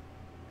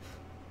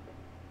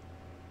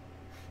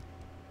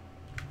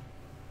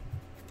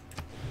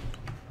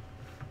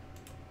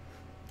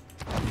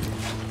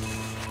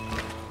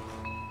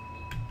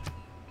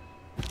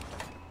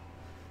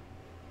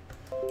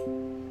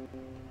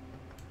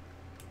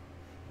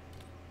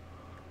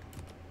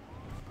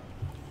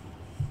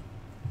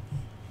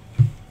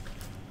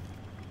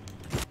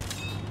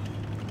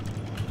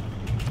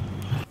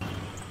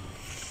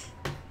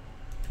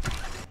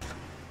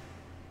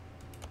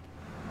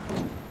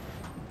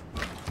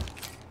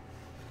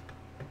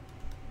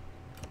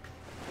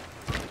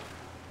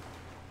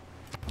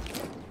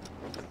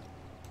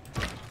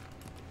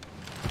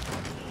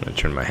 I'm gonna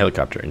turn my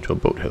helicopter into a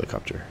boat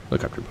helicopter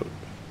boat.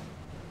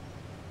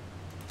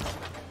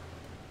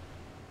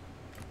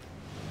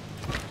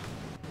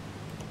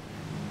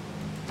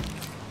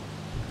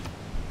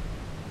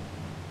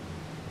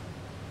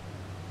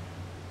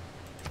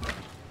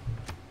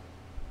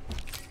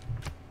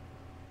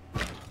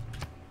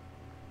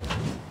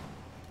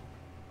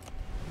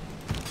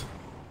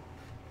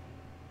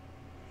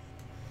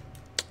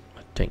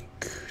 Tank.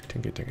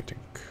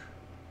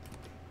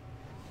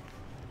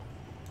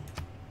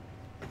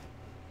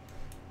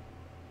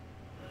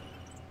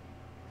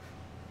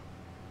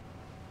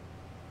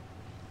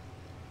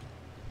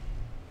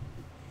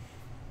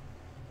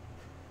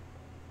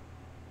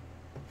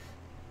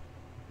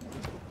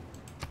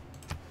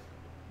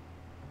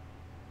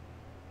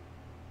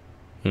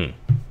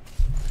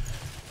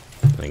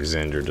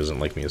 Alexander doesn't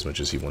like me as much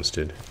as he once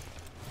did.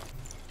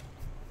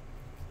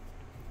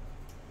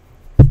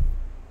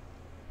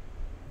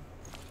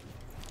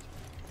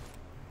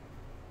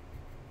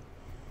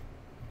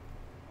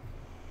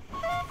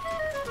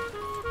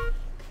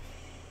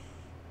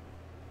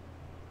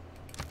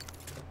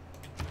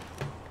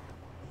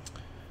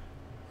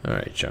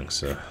 Alright,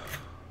 Changsa.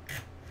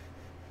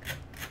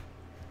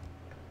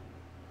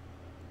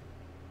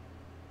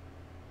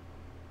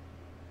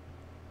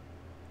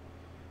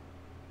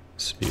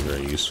 This would be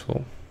very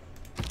useful.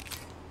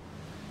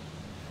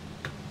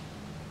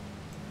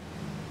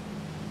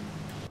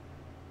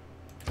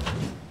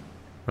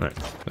 Alright,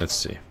 let's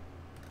see.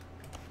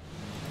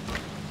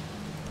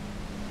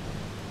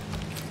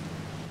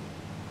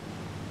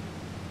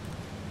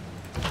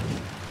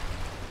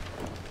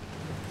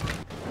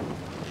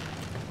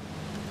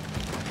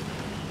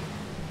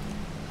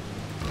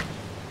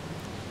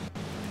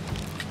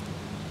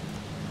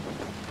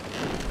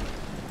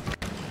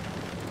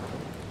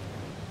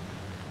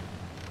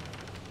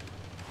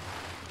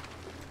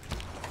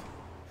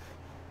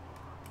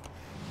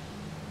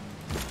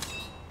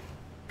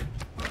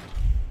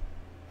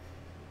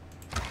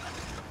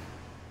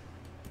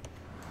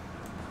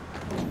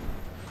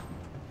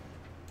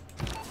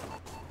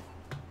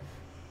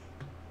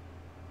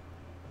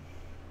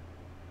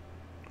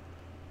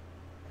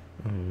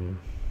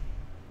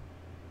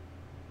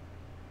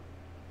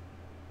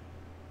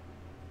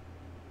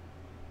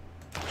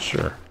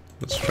 Sure,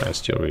 let's try and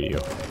steal radio.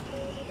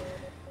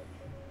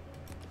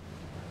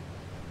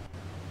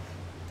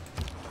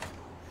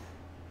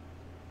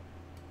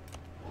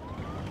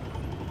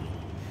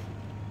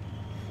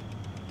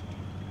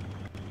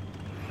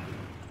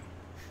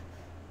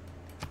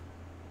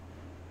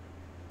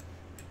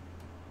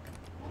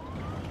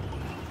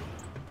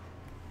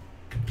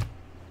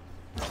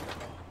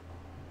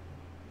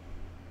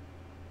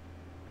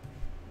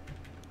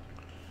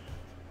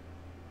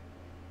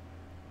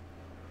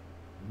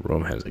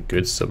 Rome has a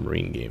good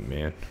submarine game,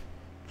 man.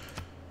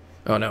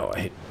 Oh no, I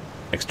hit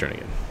X turn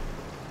again.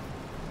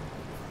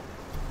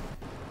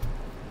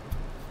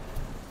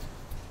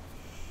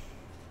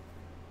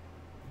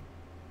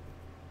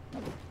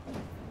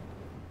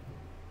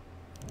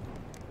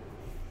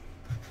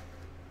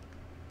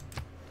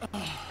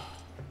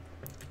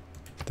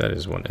 That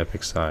is one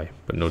epic sigh,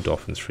 but no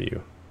dolphins for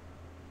you.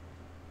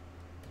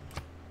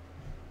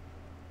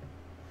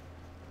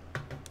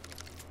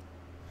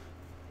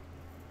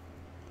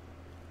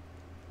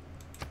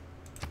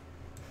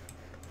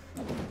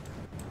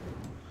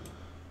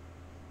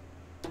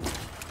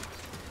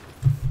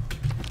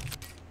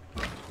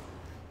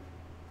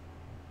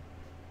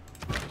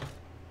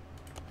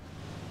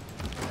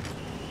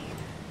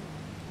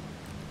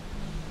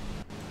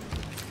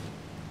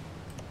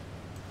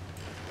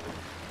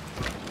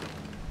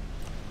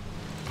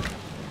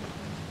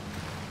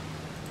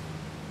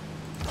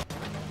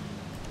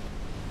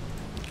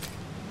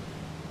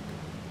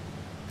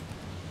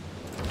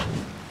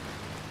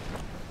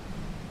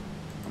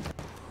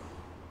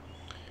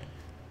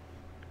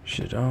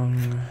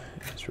 Shidong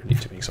is ready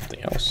to make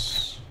something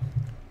else.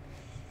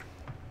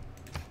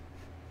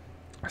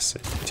 I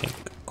said tank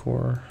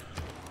core.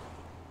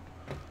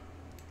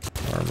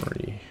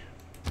 Armory.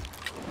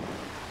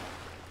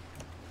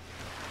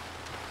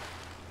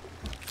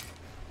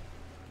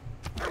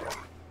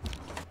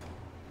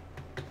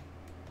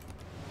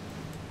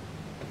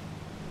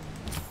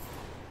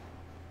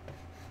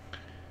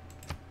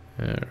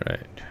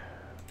 Alright.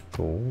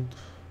 Gold.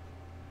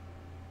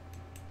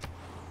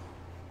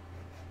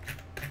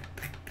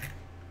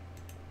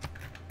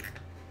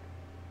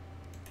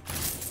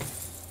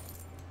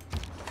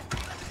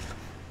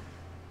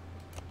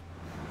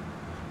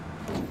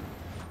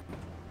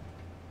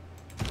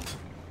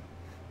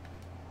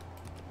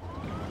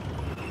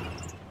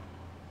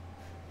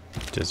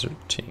 Desert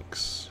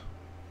tanks.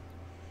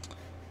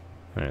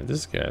 Alright,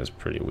 this guy is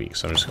pretty weak,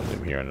 so I'm just gonna leave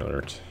him here on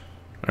alert.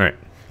 Alright,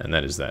 and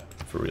that is that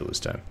for real this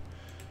time.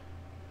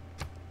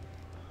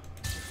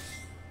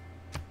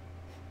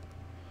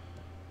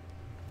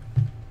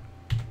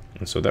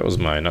 And so that was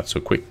my not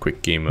so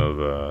quick game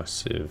of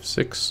Civ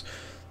 6.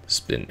 This has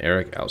been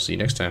Eric. I'll see you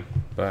next time.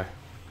 Bye.